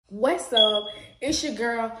What's up? It's your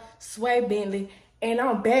girl, Sway Bentley, and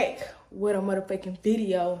I'm back with a motherfucking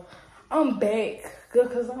video. I'm back,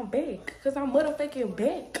 cause I'm motherfucking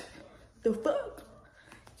back. The fuck?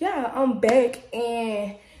 Yeah, I'm back,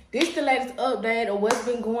 and this the latest update of what's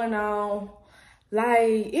been going on.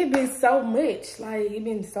 Like, it been so much. Like, it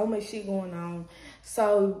been so much shit going on.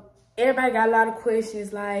 So, everybody got a lot of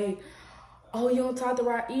questions, like, oh, you don't talk to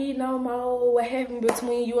Raed no more? What happened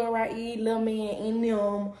between you and Raed, Lil Man, and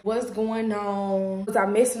them? What's going on? Was I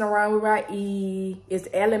messing around with Raed? Is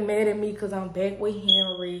Ellen mad at me because I'm back with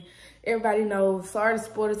Henry? Everybody knows. Sorry to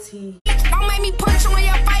spoil the tea. Don't make me punch on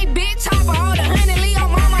your face, bitch. Hop all the honey, leave your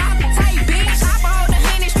mama out the tape, bitch. Hop all the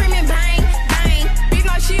honey, screaming bang, bang. Bitch,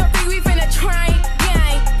 no, she a big, we finna train,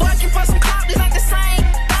 gang. Fucking for some cop, just like the same,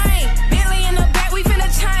 bang. Billy in the back, we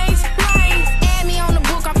finna change, lanes. Add me on the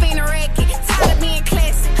book, I'm finna wreck it. Tired of being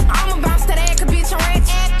classic, I'm a bounce to that, cause bitch, I'm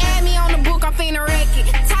ratchet. Add me on the book, I'm finna wreck it.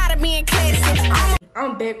 Tired of being classic,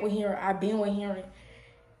 I'm back with Henry. I've been with Henry.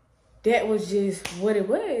 That was just what it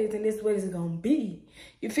was, and this is what it's gonna be.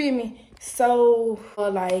 You feel me? So,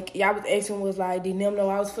 like, y'all was asking, was like, did them know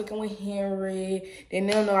I was fucking with Henry? Did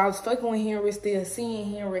them know I was fucking with Henry, still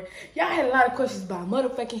seeing Henry? Y'all had a lot of questions about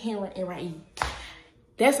motherfucking Henry and Raed.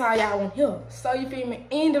 That's all y'all want to hear. So, you feel me?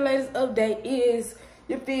 And the latest update is,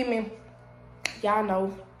 you feel me? Y'all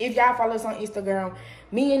know, if y'all follow us on Instagram,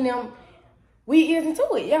 me and them, we is into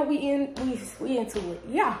it. Yeah, we into it.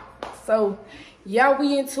 Yeah. So, yeah,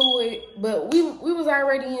 we into it, but we was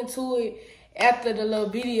already into it after the little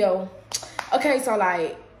video. Okay, so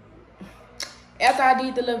like after I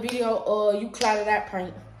did the little video, you clouded that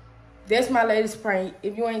prank. That's my latest prank.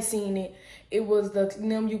 If you ain't seen it, it was the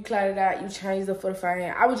them you clouded out, you changed it for the fine.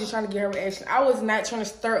 I was just trying to get her reaction. I was not trying to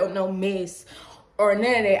stir up no mess or none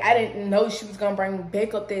of that. I didn't know she was gonna bring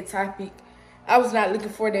back up that topic. I was not looking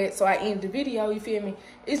for that, so I ended the video, you feel me?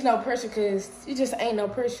 It's no pressure, because it just ain't no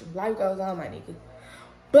pressure. Life goes on, my nigga.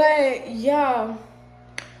 But, yeah.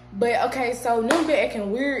 But, okay, so them been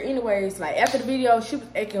acting weird anyways. Like, after the video, she was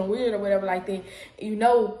acting weird or whatever like that. You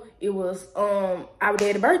know, it was, our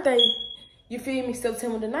daddy's birthday. You feel me?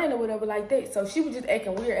 September the 9th or whatever like that. So, she was just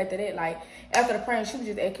acting weird after that. Like, after the prank, she was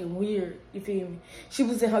just acting weird. You feel me? She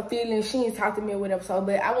was in her feelings. She didn't talk to me or whatever. So,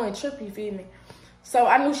 but I wasn't tripping, you feel me? So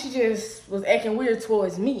I knew she just was acting weird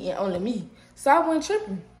towards me and only me. So I wasn't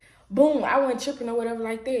tripping. Boom, I wasn't tripping or whatever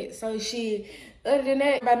like that. So other than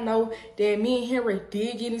that, everybody know that me and Henry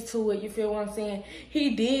did get into it. You feel what I'm saying?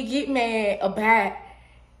 He did get mad about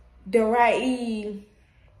the Raed.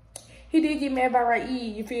 He did get mad about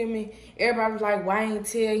Raed, you feel me? Everybody was like, why I ain't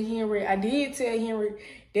tell Henry? I did tell Henry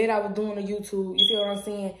that I was doing a YouTube. You feel what I'm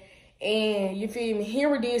saying? And you feel me?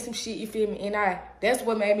 Henry did some shit, you feel me? And that's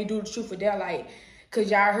what made me do the truth or dare, like, cause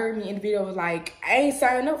y'all heard me in the video was like, I ain't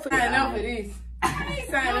signing up for this. I ain't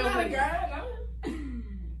signing up for this.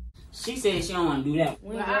 She said she don't want to do that.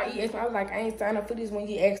 When I was like, I ain't signing up for this. When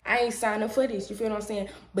he asked, I ain't signing up for this. You feel what I'm saying?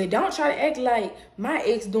 But don't try to act like my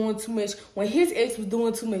ex doing too much when his ex was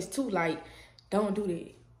doing too much too. Like, don't do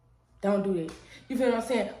that. Don't do that. You feel what I'm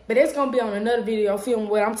saying? But that's gonna be on another video film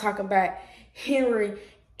what I'm talking about Henry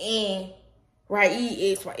and Raed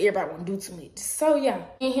is what everybody want to do to me. So, yeah.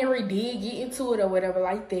 And Henry did get into it or whatever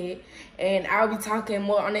like that. And I'll be talking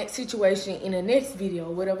more on that situation in the next video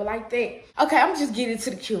or whatever like that. Okay, I'm just getting to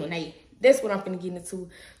the Q&A. That's what I'm going to get into.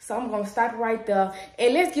 So, I'm going to stop right there.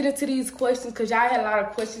 And let's get into these questions because y'all had a lot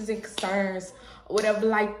of questions and concerns or whatever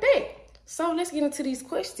like that. So, let's get into these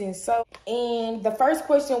questions. So, and the first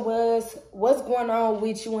question was, what's going on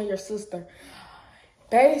with you and your sister?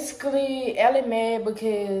 Basically, Ellie mad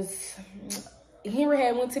because Henry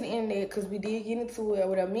had went to the internet because we did get into it or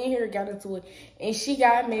whatever. Me and Henry got into it. And she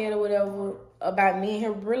got mad or whatever about me and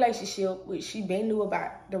her relationship, which she been knew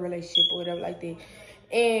about the relationship or whatever like that.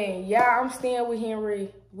 And yeah, I'm staying with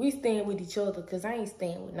Henry. We staying with each other because I ain't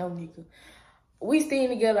staying with no nigga. We staying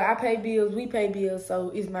together. I pay bills. We pay bills. So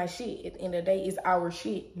it's my shit. At the end of the day, it's our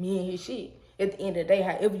shit. Me and his shit. At the end of the day,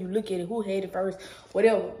 however you look at it, who had it first,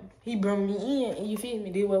 whatever. He brought me in and you feel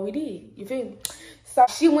me? Did what we did. You feel me? So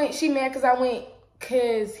she mad because I went,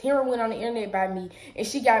 because Henry went on the internet by me. And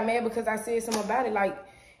she got mad because I said something about it. Like,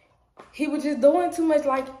 he was just doing too much.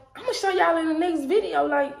 Like, I'm going to show y'all in the next video.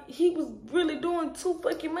 Like, he was really doing too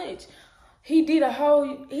fucking much. He did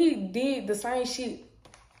the same shit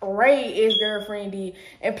Raed, his girlfriend, did.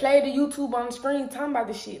 And played the YouTube on the screen talking about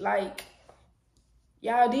the shit. Like,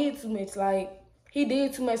 y'all did too much. Like, he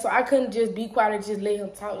did too much. So I couldn't just be quiet and just let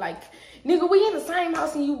him talk. Like, nigga, we in the same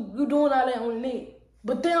house and you doing all that on the net.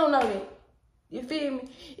 But they don't know that. You feel me?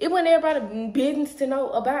 It wasn't everybody's business to know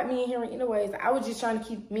about me and Henry anyways. I was just trying to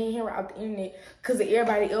keep me and Henry out the internet because of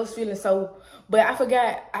everybody else feeling so But I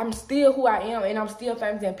forgot I'm still who I am, and I'm still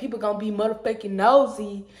famous, and people gonna be motherfucking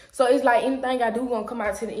nosy. So it's like anything I do gonna come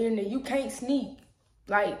out to the internet. You can't sneak.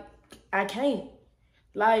 Like, I can't.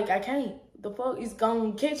 Like, I can't. The fuck is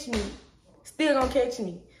gonna catch me. Still gonna catch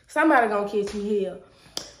me. Somebody gonna catch me here.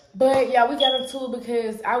 But yeah, we got into it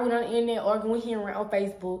because I went on the internet arguing with Henry on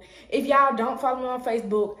Facebook. If y'all don't follow me on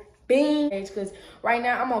Facebook, Bean page, because right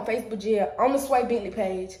now I'm on Facebook jail on the Sway Bentley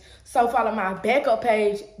page. So follow my backup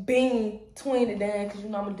page, Bean Twin it done, because you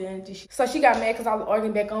know I'm done this shit. So she got mad because I was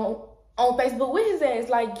arguing back on Facebook with his ass.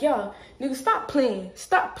 Like, yeah, nigga, stop playing.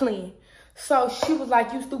 Stop playing. So she was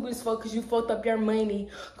like, you stupid as fuck because you fucked up your money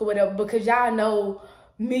or whatever. Because y'all know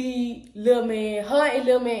me, Lil Man, her and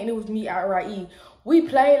Lil Man, and it was me, outright. We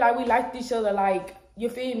played like we liked each other, like, you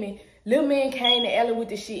feel me? Lil Man came to Ella with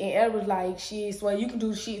the shit, and Ella was like, shit, so you can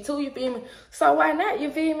do shit too, you feel me? So why not, you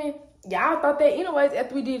feel me? Y'all thought that anyways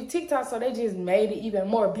after we did the TikTok, so they just made it even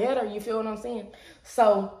more better, you feel what I'm saying?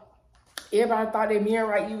 So everybody thought that me and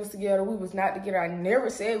Raed was together. We was not together. I never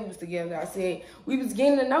said we was together. I said we was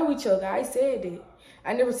getting to know each other. I said that.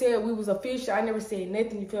 I never said we was official. I never said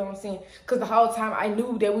nothing, you feel what I'm saying? Because the whole time I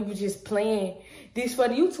knew that we were just playing this for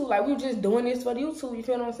the YouTube. Like, we were just doing this for the YouTube, you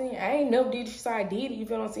feel what I'm saying? I ain't never did this, so I did it, you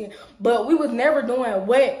feel what I'm saying? But we was never doing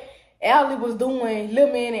what Allie was doing,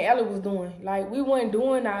 Lil Man and Allie was doing. Like, we wasn't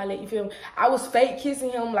doing all that, you feel me? I was fake kissing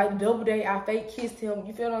him, like, double day. I fake kissed him,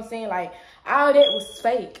 you feel what I'm saying? Like, all that was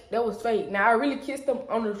fake. That was fake. Now, I really kissed him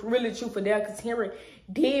on the really truth for that, because Henry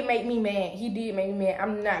did make me mad. He did make me mad.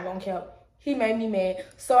 I'm not gonna count. He made me mad.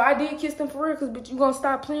 So I did kiss him for real, because, bitch, you gonna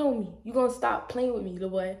stop playing with me. You gonna stop playing with me, little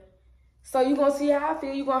boy. So you gonna see how I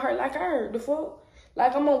feel. You gonna hurt like I hurt. The fuck?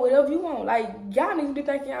 Like, I'm on whatever you want. Like, y'all niggas be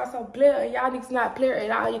thinking y'all some player, and y'all niggas not player at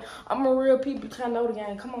all. I'm a real people trying to know the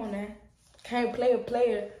game. Come on now. Can't play a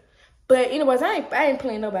player. But anyways, I ain't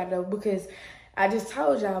playing nobody though, because I just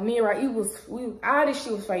told y'all, me and Raed all this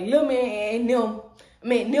shit was fake. Lil Man and them. I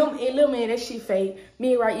mean, them and Lil Man, that shit fake.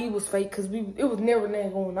 Me and Raed was fake, because it was never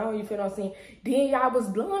nothing going on, you feel what I'm saying? Then y'all was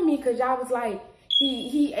blowing me, because y'all was like,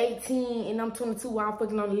 he 18 and I'm 22 while I'm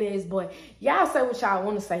fucking on the legs, boy. Y'all say what y'all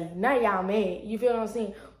want to say. Now y'all mad, you feel what I'm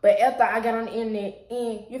saying? But after I got on the internet,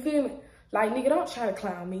 and you feel me? Like, nigga, don't try to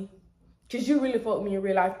clown me, because you really fucked me in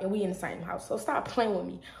real life, and we in the same house. So stop playing with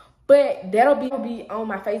me. But that'll be on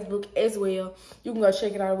my Facebook as well. You can go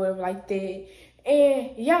check it out or whatever like that.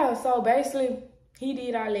 And yeah, so basically, he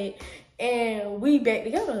did all that, and we back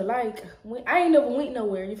together. Like, I ain't never went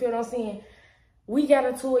nowhere, you feel what I'm saying? We got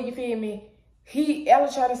into it, you feel me? Ella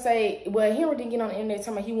tried to say, well, Henry didn't get on the internet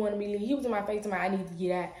talking about he wanted me to leave. He was in my face talking about I need to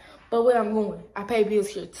get out. But where I'm going, I pay bills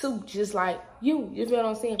here too, just like you feel what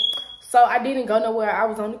I'm saying? So I didn't go nowhere. I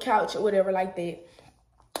was on the couch or whatever like that.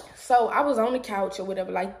 So I was on the couch or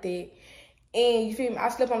whatever like that. And you feel me? I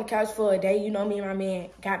slept on the couch for a day. You know, me and my man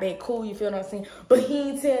got back cool, you feel what I'm saying? But he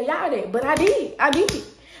didn't tell y'all that. But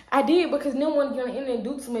I did because no one get on the internet and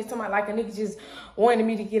do too much. Talking about like a nigga just wanted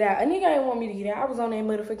me to get out. A nigga ain't want me to get out. I was on that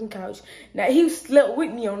motherfucking couch. Now, he slept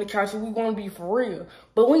with me on the couch and we want to be for real.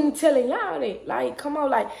 But we ain't telling y'all that. Like, come on,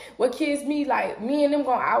 like, what kids me, like, me and them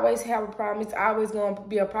gonna always have a problem. It's always gonna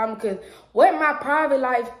be a problem because what my private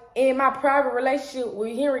life and my private relationship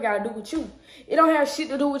with Henry gotta do with you? It don't have shit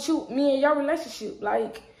to do with you, me and your relationship.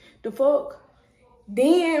 Like, the fuck?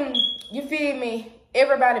 Then, you feel me?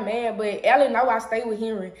 Everybody mad, but Ella know I stay with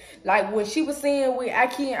Henry. Like, when she was saying with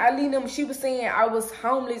Aki and Ali them, she was saying I was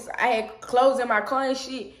homeless, I had clothes in my car and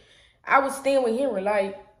shit. I was staying with Henry.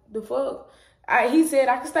 Like, the fuck? He said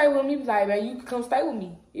I could stay with him. He was like, man, you can come stay with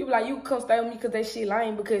me. He was like, you can come stay with me because that shit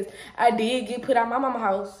lame. Because I did get put out my mama's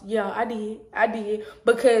house. Yeah, I did.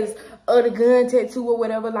 Because of the gun tattoo or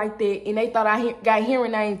whatever like that. And they thought I got Henry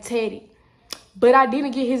name tatted. But I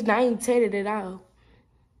didn't get his name tatted at all.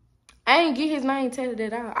 I ain't get his name tatted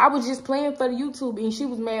at all. I was just playing for the YouTube, and she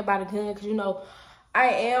was mad by the gun because, you know, I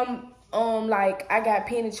am, like, I got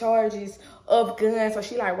pending charges of guns. So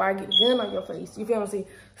she like, why get the gun on your face? You feel what I'm saying?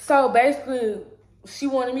 So basically, she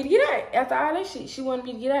wanted me to get out. After all that shit, she wanted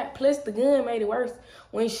me to get out. Plus, the gun made it worse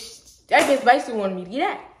when I just basically wanted me to get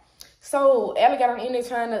out. So Ella got on the internet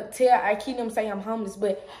trying to tell Aki them say I'm homeless,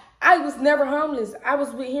 but I was never homeless. I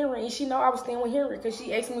was with Henry, and she know I was staying with Henry because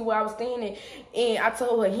she asked me where I was staying at, and I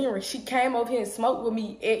told her Henry. She came over here and smoked with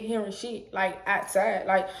me at Henry shit, like, outside.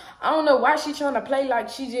 Like, I don't know why she trying to play like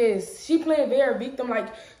she playing very victim,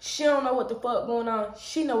 like, she don't know what the fuck going on.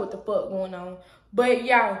 She know what the fuck going on. But,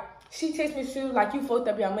 y'all, she texted me, she was like, you fucked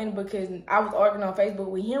up your money because I was arguing on Facebook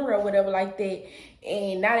with Henry or whatever like that,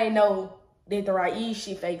 and now they know that the Raed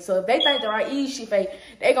shit fake. So if they think the Raed shit fake,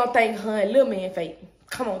 they gonna think her and Lil Man fake.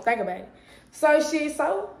 Come on, think about it. So shit,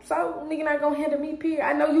 so nigga not gonna handle me, period.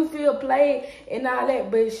 I know you feel played and all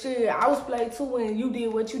that, but shit, I was played too when you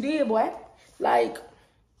did what you did, boy. Like,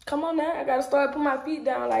 come on now, I gotta start putting my feet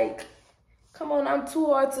down. Like, come on, I'm too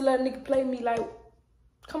hard to let a nigga play me. Like,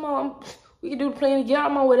 come on, we can do the playing together.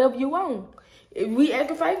 I'm on whatever you want. If we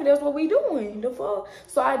acting faithful, that's what we doing. The fuck.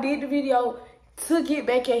 So I did the video to get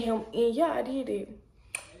back at him, and yeah, I did it.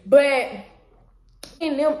 But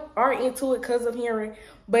and them are into it because of Henry.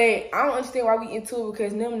 But I don't understand why we into it,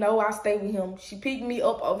 because them know I stay with him. She picked me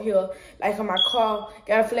up over here, like in my car,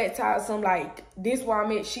 got a flat tire, something like, this where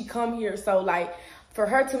I'm at, she come here. So like, for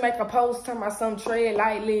her to make a post talking about something tread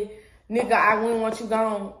lightly, nigga, I wouldn't want you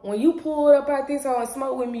gone. When you pulled up out this hole and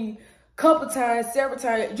smoked with me couple times, several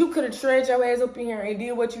times, you could have tread your ass up in here and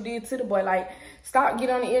did what you did to the boy. Like, stop,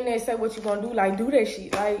 get on the internet and say what you gonna do. Like, do that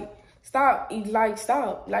shit. Like, stop. Like,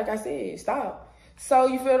 stop. Like I said, stop. So,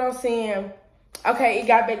 you feel what I'm saying? Okay, it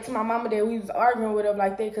got back to my mama that we was arguing with her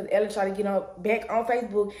like that, because Ella tried to get her back on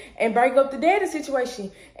Facebook and break up the daddy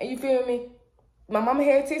situation. And you feel me? My mama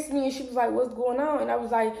had texted me and she was like, what's going on? And I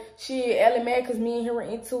was like, shit, Ella mad because me and him were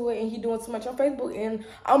into it and he doing too much on Facebook, and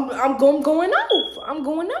I'm going off. I'm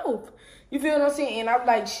going off. You feel what I'm saying? And I'm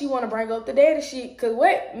like, she want to bring up the daddy shit, because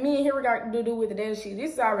what me and him got to do with the daddy shit?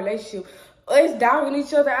 This is our relationship. Us dogging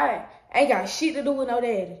each other out ain't got shit to do with no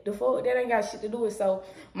daddy. The fuck, that ain't got shit to do with. So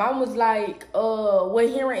mom was like, what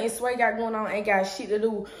Henry and Sway got going on ain't got shit to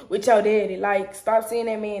do with your daddy. Like, stop saying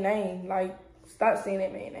that man name. Like, stop saying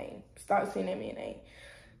that man name. Stop saying that man name.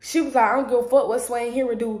 She was like, I don't give a fuck what Sway and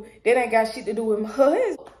Henry do. That ain't got shit to do with my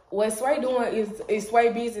husband. What Sway doing is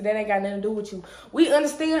Sway business. That ain't got nothing to do with you. We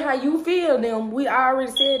understand how you feel, them. We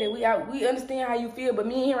already said that. We understand how you feel, but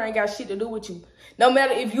me and Henry ain't got shit to do with you. No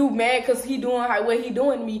matter if you mad because he doing what he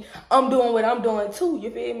doing to me, I'm doing what I'm doing too.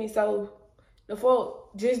 You feel me? So, the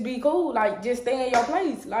fuck, just be cool. Like, just stay in your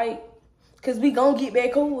place. Like, because we gonna get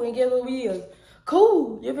back cool and get what we is.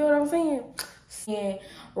 Cool. You feel what I'm saying? Yeah.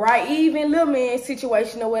 Right, even Lil Man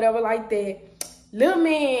situation or whatever like that. Lil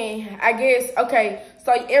Man, I guess, okay,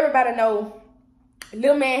 so everybody know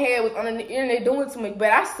Lil Man was on the internet doing too much,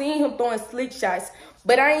 but I seen him throwing slick shots,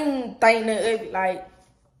 but I ain't think nothing of it. Like,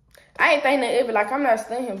 I ain't think nothing of it. Like, I'm not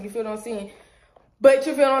stunning him, you feel what I'm saying? But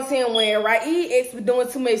you feel what I'm saying? When Raed X was doing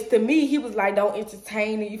too much to me, he was like, don't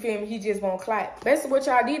entertain it, you feel me? He just won't clap. That's what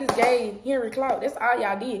y'all did, is gave Henry clout. That's all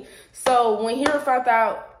y'all did. So when Henry found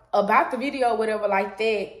out about the video or whatever like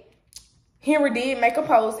that, Henry did make a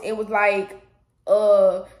post and was like,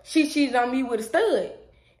 she cheated on me with a stud.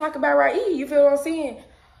 Talk about Raed, you feel what I'm saying?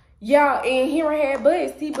 Yeah, and Henry had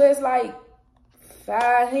buzzed. He buzzed like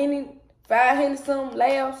 500 some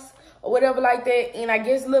laughs or whatever like that. And I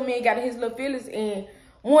guess Lil Man got his little feelings and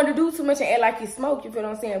wanted to do too much and act like he smoked, you feel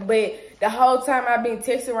what I'm saying? But the whole time I've been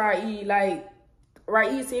texting Raed, like,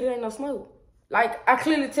 Raed said there ain't no smoke. Like, I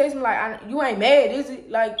clearly text him, like, you ain't mad, is it?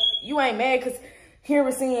 Like, you ain't mad because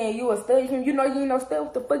Henry saying you a stud. You know you ain't no stud.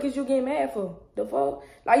 What the fuck is you getting mad for? The fuck?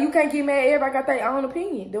 Like, you can't get mad. Everybody got their own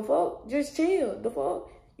opinion. The fuck? Just chill. The fuck?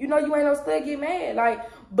 You know you ain't no stud, get mad. Like,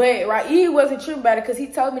 but Raed wasn't tripping about it because he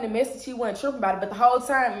told me the message he wasn't tripping about it. But the whole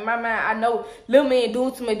time, in my mind, I know Lil Man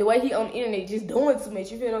doing too much. The way he on the internet, just doing too much.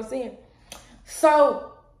 You feel what I'm saying?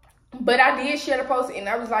 So, but I did share the post, and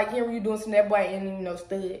I was like, Henry, you doing some that boy ain't even no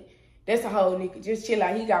stud. That's a whole nigga. Just chill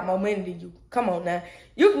out. He got more money than you. Come on now.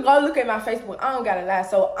 You can go look at my Facebook. I don't gotta lie.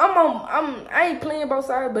 So I ain't playing both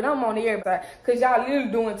sides, but I'm on the other side. Cause y'all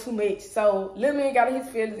literally doing too much. So Lil Man got his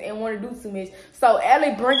feelings and wanna do too much. So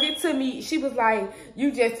Ellie bring it to me. She was like,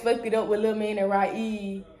 you just fucked it up with Lil Man and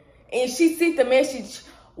Raed. And she sent the message.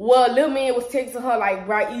 Well, Lil Man was texting her like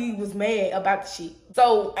Raed was mad about the shit.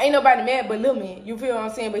 So ain't nobody mad but Lil Man. You feel what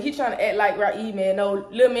I'm saying? But he trying to act like Raed, man. No,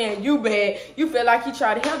 Lil Man, you bad. You feel like he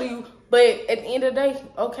tried to handle you. But at the end of the day,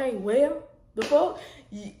 okay, well, the fuck?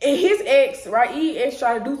 And his ex, Raed ex,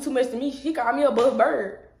 tried to do too much to me. She called me a butt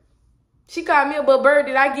bird. She called me a butt bird.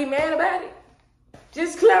 Did I get mad about it?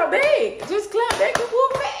 Just clap back. Just clap back and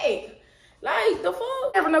whoop back. Like, the fuck?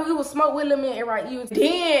 I never know we was smoke with Lil Man and Raed.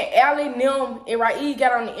 Then Allie, them, and Raed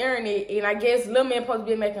got on the internet, and I guess Lil Man supposed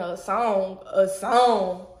to be making a song.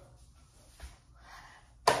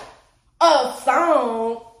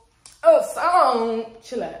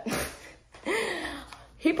 Chill out.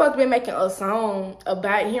 He supposed to be making a song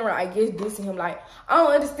about Henry, I guess, dissing him. Like, I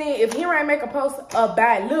don't understand. If Henry ain't make a post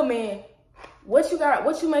about Lil Man, what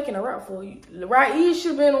you making a rap for? Raed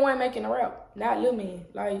should be the one making a rap, not Lil Man.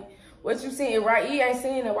 Like, what you saying? If Raed ain't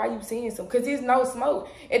saying that, why you saying something? Because there's no smoke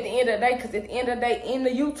at the end of the day. Because at the end of the day, in the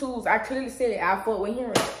YouTubes, I clearly said it. I fuck with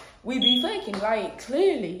Henry. We be fucking. Like,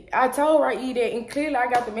 clearly. I told Raed that, and clearly I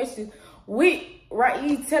got the message with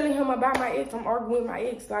Raed telling him about my ex. I'm arguing with my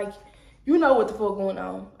ex. Like, You know what the fuck going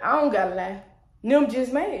on. I don't gotta lie. Them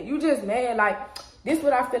just mad. You just mad. Like, this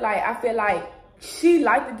what I feel like. I feel like she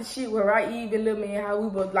liked the shit with Raed and Lil Man, how we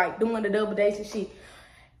were like doing the double dates and shit.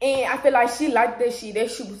 And I feel like she liked that shit. That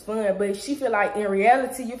shit was fun. But she feel like in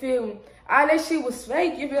reality, you feel me? All that shit was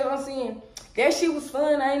fake. You feel what I'm saying? That shit was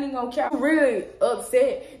fun. I ain't even gonna care. I'm really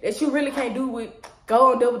upset that you really can't do with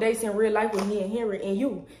go on double dates in real life with me and Henry and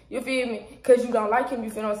you. You feel me? Because you don't like him, you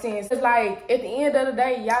feel what I'm saying? It's like, at the end of the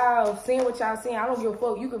day, y'all saying what y'all saying. I don't give a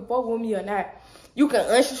fuck. You can fuck with me or not. You can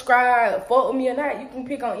unsubscribe, fuck with me or not. You can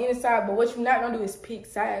pick on any side, but what you're not gonna do is pick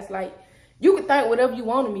sides. Like, you can think whatever you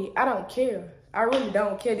want of me. I don't care. I really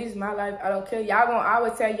don't care. This is my life. I don't care. Y'all gonna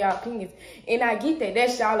always tell y'all opinions. And I get that.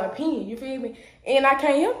 That's y'all opinion. You feel me? And I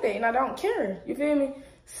can't help that. And I don't care. You feel me?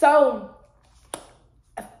 So,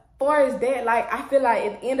 as far as that, like, I feel like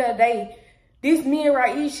at the end of the day, this me and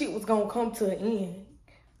Raed shit was gonna come to an end.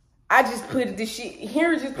 I just put this shit,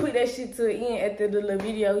 Henry just put that shit to an end after the little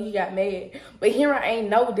video. He got mad. But Henry ain't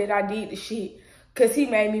know that I did the shit. Because he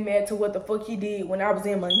made me mad to what the fuck he did when I was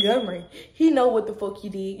in Montgomery. He know what the fuck he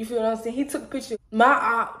did. You feel what I'm saying? He took a picture. My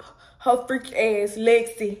op, her freak ass,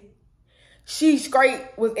 Lexi, she straight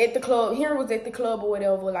was at the club. Henry was at the club or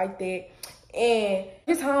whatever like that. And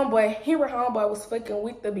his homeboy, Henry homeboy was fucking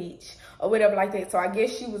with the bitch or whatever like that. So I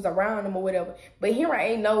guess she was around him or whatever. But Henry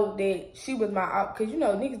ain't know that she was my op. Because, you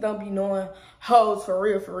know, niggas don't be knowing hoes for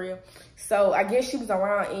real, for real. So I guess she was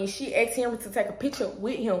around and she asked Henry to take a picture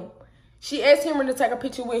with him. She asked Henry to take a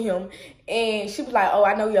picture with him, and she was like, oh,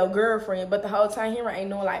 I know your girlfriend. But the whole time, Henry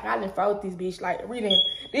ain't knowing, like, I done fought this bitch. Like,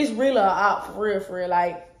 this really a op for real, for real.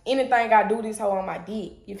 Like, anything I do, this hoe on my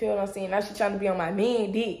dick. You feel what I'm saying? Now she trying to be on my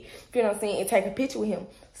man dick. You feel what I'm saying? And take a picture with him.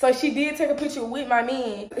 So she did take a picture with my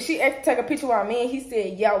man. She asked to take a picture with my man. He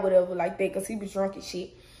said, yeah, whatever, like that, because he was drunk and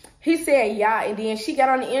shit. He said, yeah, and then she got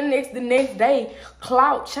on the internet the next day,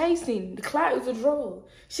 clout chasing. The clout is a drug.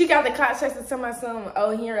 She got the clout chasing to my son,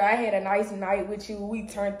 oh, Henry, I had a nice night with you. We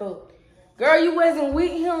turned up. Girl, you wasn't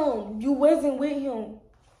with him. You wasn't with him.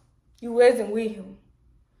 You wasn't with him.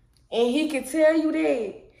 And he could tell you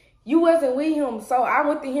that. You wasn't with him. So I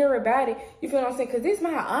went to Henry about it. You feel what I'm saying? Because this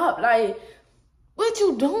my op. Like, what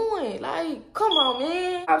you doing? Like, come on,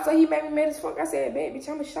 man. So he made me mad as fuck. I said, babe, bitch,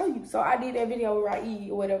 I'm going to show you. So I did that video with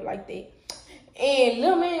Raed or whatever like that. And,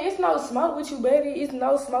 little man, it's no smoke with you, baby. It's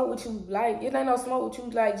no smoke with you. Like, it ain't no smoke with you.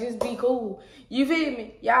 Like, just be cool. You feel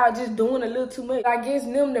me? Y'all just doing a little too much. I guess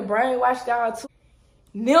them the brainwash y'all too.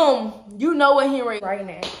 Them, you know what Henry right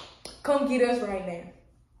now. Come get us right now.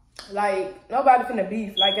 Like, nobody finna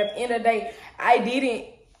beef. Like, at the end of the day, I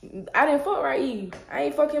didn't fuck Raed. I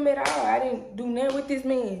ain't fuck him at all. I didn't do nothing with this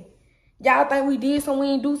man. Y'all think we did something, we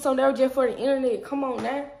ain't do something. That was just for the internet. Come on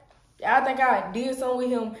now. Y'all think I did something with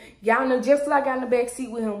him. Y'all know just like I got in the backseat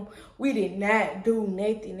with him. We did not do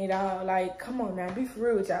nothing at all. Like, come on now. Be for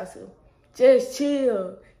real with yourself. Just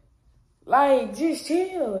chill. Like, just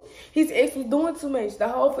chill. His ex was doing too much. The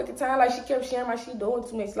whole fucking time, like, she kept sharing my shit doing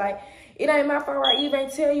too much. Like, it ain't my fault. I even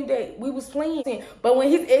tell you that we was playing. But when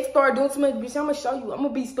his ex started doing too much, bitch, I'm gonna show you. I'm gonna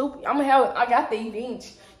be stupid. I got the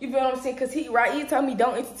 8-inch. You feel what I'm saying? Because Raed told me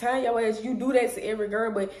don't entertain your ass. You do that to every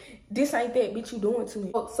girl, but this ain't that, bitch. You doing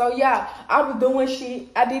too much. So, yeah, I was doing shit.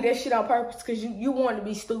 I did that shit on purpose because you wanted to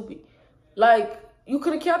be stupid. Like, you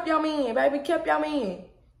could have kept your man, baby. Kept your man.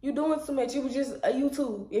 You doing too much. It was just a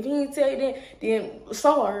YouTube. If he didn't tell you that, then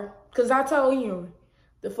sorry. Because I told him.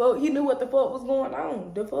 The fuck, he knew what the fuck was going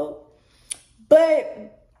on. The fuck.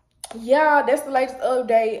 But, yeah, that's the latest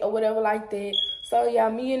update or whatever like that. So, yeah,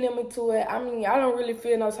 me and them into it. I mean, I don't really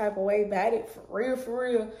feel no type of way about it. For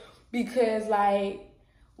real. Because, like,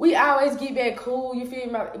 we always get back cool. You feel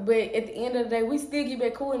me? But at the end of the day, we still get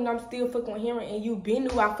back cool. And I'm still fucking with Henry. And you been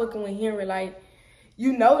knew I fucking with Henry. Like,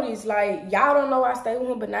 you know this. Like, y'all don't know I stay with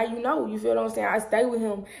him. But now you know. You feel what I'm saying? I stay with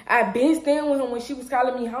him. I been staying with him. When she was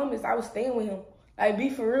calling me homeless, I was staying with him. Like,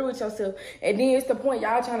 be for real with yourself. And then it's the point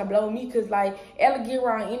y'all trying to blow me because, like, Ella get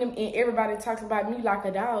around and everybody talks about me like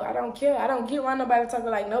a dog. I don't care. I don't get around nobody talking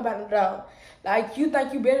like nobody dog. Like, you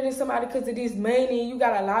think you better than somebody because of this money and you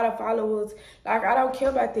got a lot of followers. Like, I don't care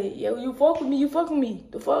about that. Yo, you fuck with me, you fuck with me.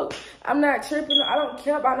 The fuck? I'm not tripping. I don't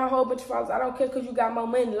care about no whole bunch of followers. I don't care because you got more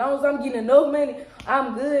money. As long as I'm getting enough money,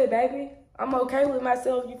 I'm good, baby. I'm okay with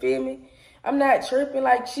myself, you feel me? I'm not tripping.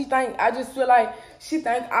 Like, I just feel like she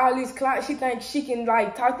think all these clients, she think she can,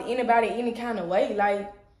 like, talk to anybody any kind of way.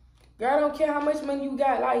 Like, girl, I don't care how much money you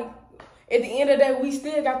got. Like, at the end of the day, we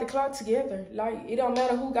still got the clock together. Like, it don't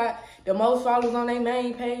matter who got the most followers on their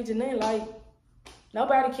main page and then, like,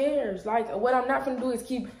 nobody cares. Like, what I'm not gonna do is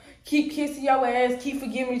keep kissing your ass, keep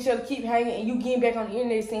forgiving each other, keep hanging, and you getting back on the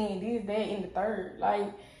internet saying this, that, and the third. Like,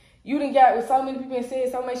 You done got with so many people and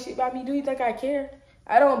said so much shit about me. Do you think I care?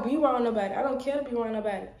 I don't be wrong about it. I don't care to be wrong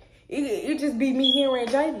about it. It just be me, Henry and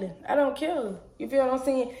Jalen. I don't care. You feel what I'm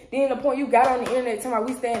saying? Then the point you got on the internet talking about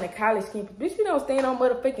we stay in the college campus. Bitch, you don't stay on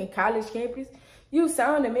motherfucking college campus. You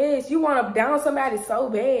sound a mess. You want to down somebody so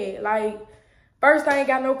bad. Like, first I ain't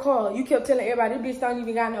got no car. You kept telling everybody, this bitch don't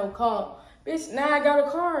even got no car. Bitch, now I got a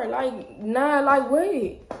car. Like, nah, like,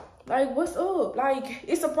 wait. Like, what's up? Like,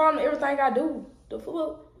 it's a problem everything I do. The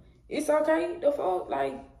fuck? It's okay. The fuck?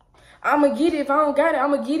 Like, I'ma get it. If I don't got it,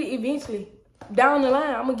 I'ma get it eventually. Down the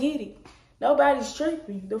line, I'ma get it. Nobody's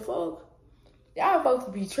tripping. The fuck? Y'all folks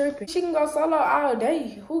be tripping. She can go solo all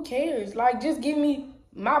day. Who cares? Like, just give me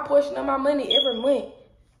my portion of my money every month.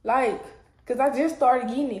 Like, cause I just started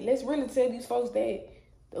getting it. Let's really tell these folks that.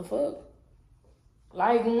 The fuck?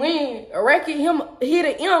 Like, when a record hit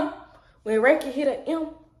an M, when a record hit an M,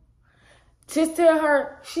 just tell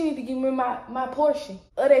her she need to give me my portion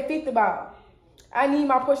of that 50 ball. I need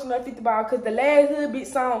my portion of that 50 ball because the last Hood Bitch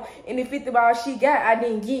song and the 50 ball she got, I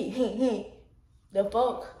didn't get. Hint, hint. The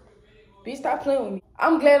fuck? Bitch, stop playing with me.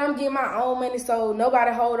 I'm glad I'm getting my own money so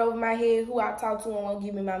nobody hold over my head who I talk to and won't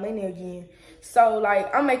give me my money again. So,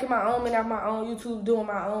 like, I'm making my own money off my own YouTube, doing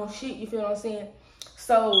my own shit, you feel what I'm saying?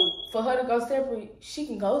 So, for her to go separate, she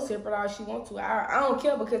can go separate all she wants to. I don't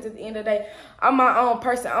care because at the end of the day, I'm my own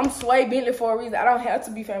person. I'm Sway Bentley for a reason. I don't have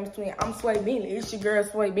to be famous twin. I'm Sway Bentley. It's your girl,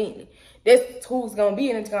 Sway Bentley. That's who's going to be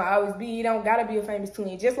and it's going to always be. You don't got to be a famous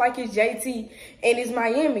twin. Just like it's JT and it's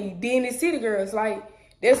Miami, then it's City Girls. Like,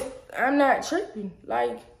 I'm not tripping.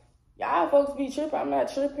 Like, y'all folks be tripping. I'm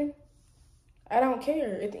not tripping. I don't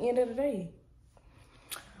care at the end of the day.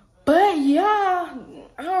 But yeah,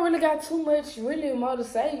 I don't really got too much really more to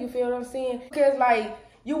say, you feel what I'm saying? Because like,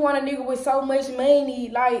 you want a nigga with so much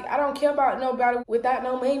money, like, I don't care about nobody without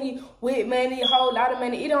no money, with money, a whole lot of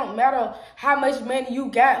money. It don't matter how much money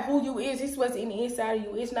you got, who you is, it's what's in the inside of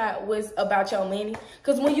you. It's not what's about your money.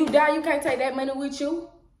 Because when you die, you can't take that money with you.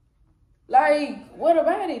 Like, what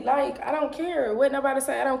about it? Like, I don't care what nobody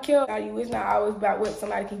say. I don't care about you. It's not always about what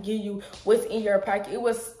somebody can give you, what's in your pocket. It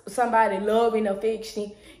was somebody love and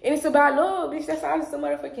affection. And it's about love, bitch. That's all it's a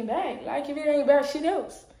motherfucking bag. Like, if it ain't about shit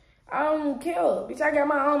else, I don't care. Bitch, I got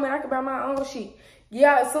my own man. I can buy my own shit.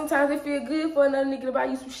 Yeah, sometimes it feel good for another nigga to buy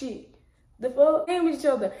you some shit. The fuck? Damn each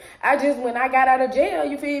other. When I got out of jail,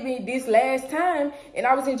 you feel me, this last time, and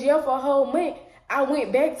I was in jail for a whole month, I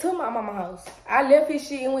went back to my mama's house. I left his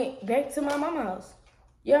shit and went back to my mama's house.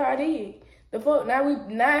 Yeah, I did. The fuck?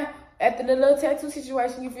 Now after the little tattoo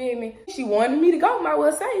situation, you feel me? She wanted me to go, might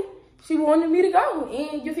well say. She wanted me to go.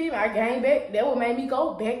 And you feel me? I came back. That what made me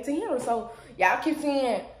go back to Henry. So y'all keep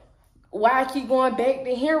saying why I keep going back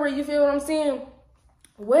to Henry, you feel what I'm saying?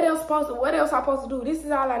 What else I supposed to do? This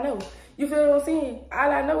is all I know. You feel what I'm saying?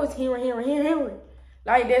 All I know is Henry.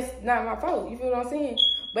 Like, that's not my fault. You feel what I'm saying?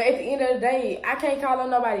 But at the end of the day, I can't call on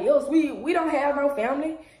nobody else. We don't have no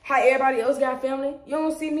family. How everybody else got family. You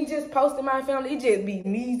don't see me just posting my family. It just be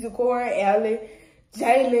me, Zakora, Allie,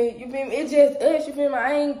 Jalen. You feel me? It just us. You feel me?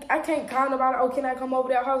 I can't call nobody. Oh, can I come over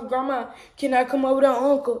that house, grandma? Can I come over there,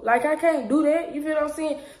 uncle? Like, I can't do that. You feel what I'm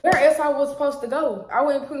saying? Where else I was supposed to go? I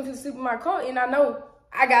went putting to sleep in my car, and I know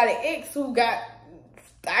I got an ex who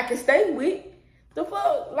I can stay with. The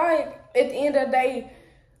fuck? Like, at the end of the day,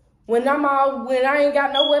 when I ain't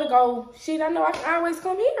got nowhere to go, shit, I know I can always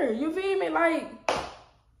come here. You feel me? Like,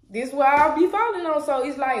 this is what I'll be falling on. So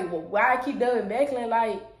it's like, well, why I keep doubling backling?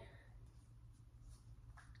 Like,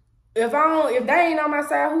 if they ain't on my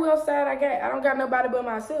side, who else side I got? I don't got nobody but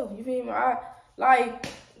myself. You feel me? Like,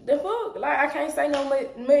 the fuck? Like, I can't say no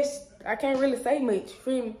much. I can't really say much. You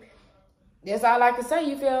feel me? That's all I can say.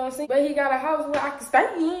 You feel what I'm saying? But he got a house where I can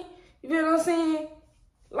stay in. You feel what I'm saying?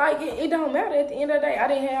 Like, it don't matter. At the end of the day, I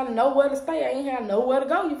didn't have nowhere to stay. I ain't have nowhere to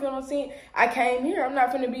go. You feel what I'm saying? I came here. I'm not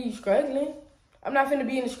finna be struggling. I'm not finna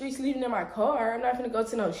be in the streets sleeping in my car. I'm not finna go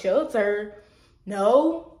to no shelter.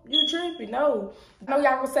 No. You tripping. No. I know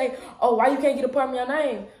y'all gonna say, oh, why you can't get an apartment in your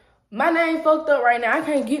name? My name fucked up right now. I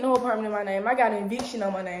can't get no apartment in my name. I got an eviction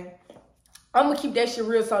on my name. I'm gonna keep that shit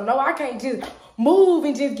real. So, no, I can't just move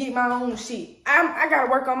and just get my own shit. I gotta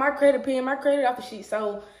work on my credit, paying my credit off of shit.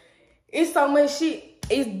 So, it's so much shit.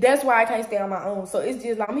 That's why I can't stay on my own. So it's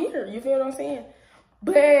just like, I'm here. You feel what I'm saying?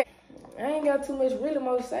 But I ain't got too much really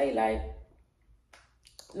more to say. Like,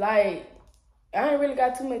 I ain't really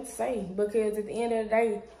got too much to say. Because at the end of the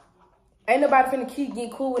day, ain't nobody finna keep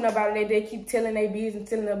getting cool with nobody that they keep telling their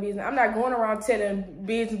business, I'm not going around telling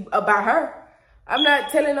business about her. I'm not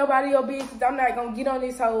telling nobody your business. I'm not gonna get on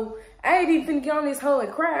this hoe. I ain't even finna get on this hoe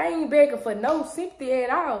and cry. I ain't begging for no sympathy at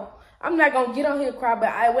all. I'm not gonna get on here and cry, but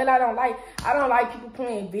I don't like people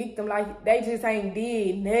playing victim. Like, they just ain't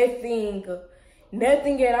did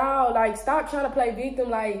nothing at all. Like, stop trying to play victim.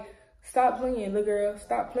 Like, stop playing, little girl.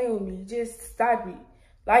 Stop playing with me. Just stop it.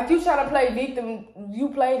 Like, you try to play victim, you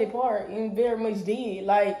played a part and very much did.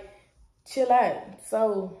 Like, chill out.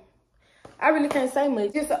 So, I really can't say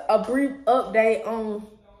much. Just a brief update on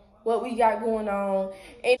what we got going on.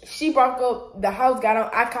 And she brought up the house got on.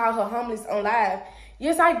 I called her homeless on live.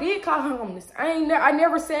 Yes, I did call her homeless. I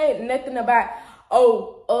never said nothing about,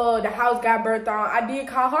 the house got burnt down. I did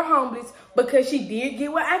call her homeless because she did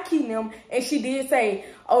get with Aki them, and she did say,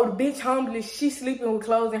 oh, the bitch homeless, she sleeping with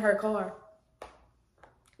clothes in her car.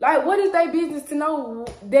 Like, what is their business to know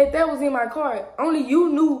that was in my car? Only you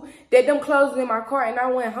knew that them clothes was in my car and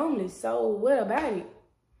I went homeless. So what about it?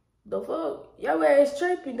 The fuck? Your ass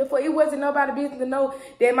tripping. The fuck? It wasn't nobody's business to know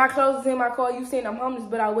that my clothes was in my car. You saying I'm homeless,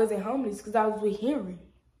 but I wasn't homeless because I was with Henry.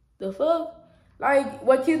 The fuck? Like,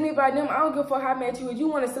 what kills me about them, I don't give a fuck how mad you is. You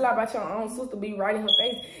want to still out about your own sister be right in her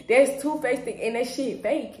face. That's two-faced and that shit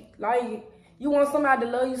fake. Like, you want somebody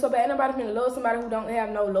to love you so bad. Nobody finna love somebody who don't have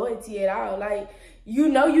no loyalty at all. Like, you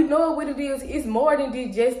know what it is. It's more than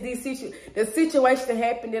just this the situation that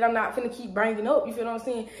happened that I'm not finna keep bringing up. You feel what I'm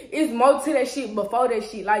saying? It's more to that shit before that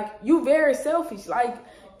shit. Like, you very selfish. Like,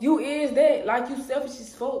 you is that. Like, you selfish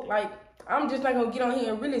as fuck. Like, I'm just not gonna get on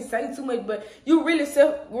here and really say too much, but you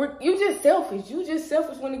just selfish. You just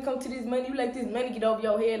selfish when it comes to this money. You let this money get over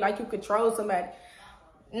your head like you control somebody.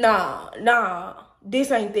 Nah.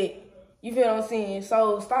 This ain't that. You feel what I'm saying?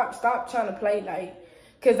 So stop trying to play like,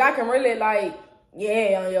 cause I can really like,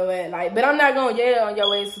 yeah, on your ass. Like, but I'm not gonna yell on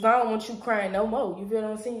your ass because I don't want you crying no more. You feel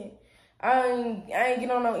what I'm saying? I ain't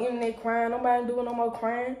getting on no internet crying. Nobody doing no more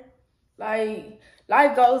crying. Like,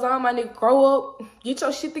 life goes on, my nigga. Grow up. Get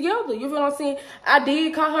your shit together. You feel what I'm saying? I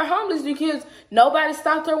did call her homeless because nobody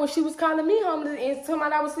stopped her when she was calling me homeless and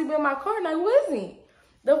somebody I was sleeping in my car and I wasn't.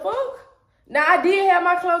 The fuck? Now, I did have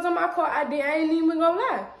my clothes in my car. I ain't even gonna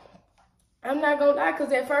lie. I'm not gonna lie,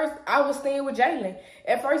 because at first I was staying with Jalen.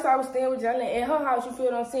 At her house, you feel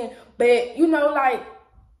what I'm saying? But, you know, like,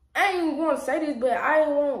 I ain't gonna say this, but I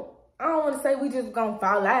don't want to say we just gonna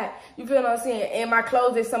fall out. You feel what I'm saying? And my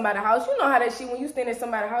clothes at somebody's house. You know how that shit, when you stand at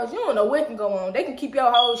somebody's house, you don't know what can go on. They can keep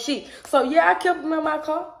your whole shit. So, yeah, I kept them in my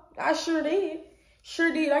car. I sure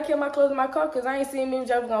did. I kept my clothes in my car because I ain't seen me and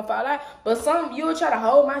Jay was gonna fall out. But you'll try to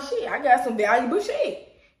hold my shit. I got some valuable shit.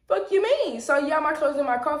 Fuck you mean? So, yeah, my clothes in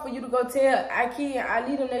my car for you to go tell Aki and I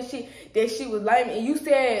leave them that shit was lame. And you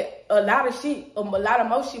said a lot of shit, a lot of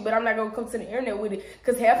more shit, but I'm not going to come to the internet with it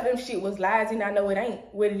because half of them shit was lies and I know it ain't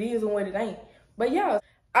what it is and what it ain't. But, yeah,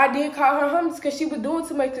 I did call her homeless because she was doing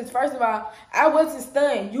too much because, first of all, I wasn't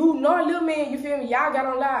stunned. You know, little man, you feel me? Y'all got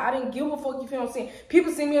on live. I didn't give a fuck, you feel what I'm saying?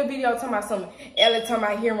 People send me a video talking about something. Every time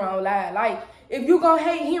I hear her on live. Like, if you gonna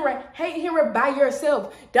hate Henry by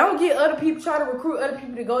yourself. Don't get other people, try to recruit other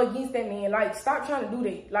people to go against that man. Like, stop trying to do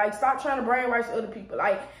that. Like, stop trying to brainwash other people.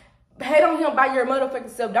 Like, hate on him by your motherfucking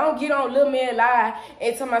self. Don't get on little man live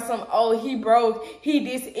and tell me something, oh, he broke, he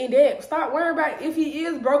this and that. Stop worrying about if he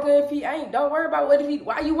is broken, if he ain't. Don't worry about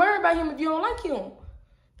why you worry about him if you don't like him?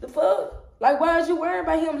 The fuck? Like, why is you worrying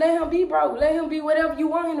about him? Let him be broke. Let him be whatever you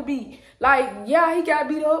want him to be. Like, yeah, he got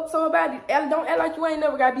beat up. So about it. Don't act like you ain't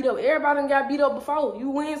never got beat up. Everybody done got beat up before. You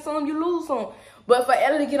win some, you lose some. But for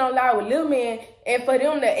Ellie to get on live with Lil Man and for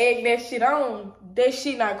them to egg that shit on, that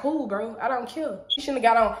shit not cool, bro. I don't care. You shouldn't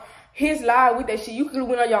have got on his live with that shit. You could have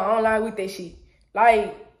went on your own live with that shit.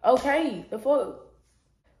 Like, okay, the fuck.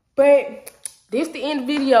 But this the end of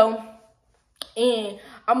the video. And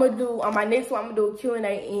I'm going to do, on my next one, I'm going to do a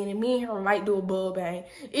Q&A, and me and her might do a bug bang.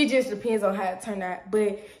 It just depends on how it turn out.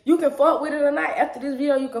 But you can fuck with it or not. After this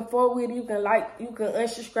video, you can fuck with it, you can like, you can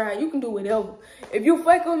unsubscribe, you can do whatever. If you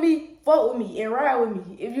fuck with me and ride with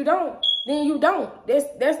me. If you don't, then you don't. That's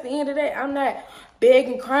the end of that. I'm not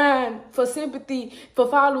begging, crying for sympathy, for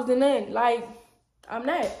followers and nothing. Like, I'm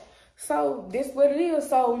not. So, this what it is.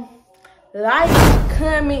 So, like,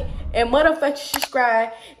 comment, and motherfucker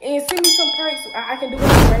subscribe, and send me some pranks. I can do it on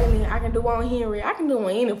Raylan, I can do it on Henry, I can do it on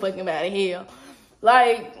any fucking body here.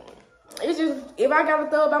 Like, it's just, if I got a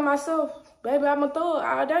thug by myself, baby, I'm a thug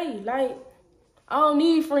all day. Like, I don't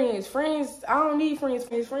need friends. I don't need friends.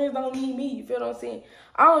 Friends don't need me. You feel what I'm saying?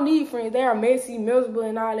 I don't need friends. They are messy, miserable,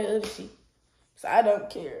 and all that other shit. So I don't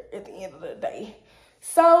care at the end of the day.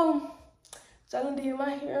 So, Jalen did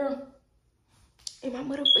my hair, and my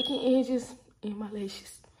motherfucking edges, and my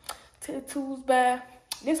lashes. Tattoos by.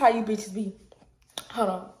 This how you bitches be. Hold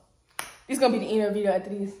on. This gonna be the end of the video after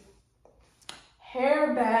this.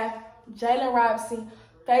 Hair by Jalen Robinson.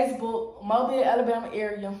 Facebook, Mobile, Alabama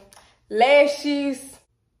area. Lashes.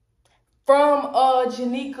 from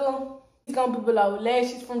Janika. It's gonna be below.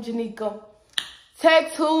 Lashes from Janika.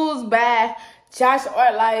 Tattoos by Josh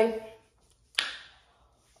Art Life.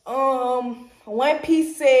 One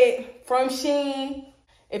piece set from Shein.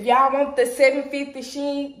 If y'all want the $7.50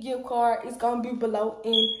 Shein gift card, it's gonna be below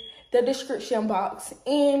in the description box.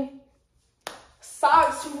 And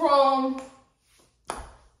socks from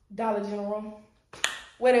Dollar General.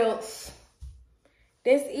 What else?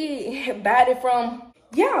 That's it. Bought it from,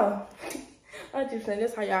 yeah. I'm just saying,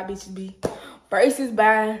 that's how y'all bitches be. Braces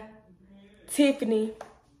by Tiffany,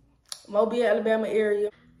 Mobile, Alabama area.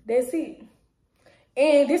 That's it.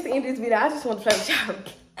 And this is the end of this video. I just want to play with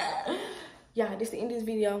y'all. Yeah, this is the end of this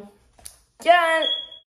video. Yeah.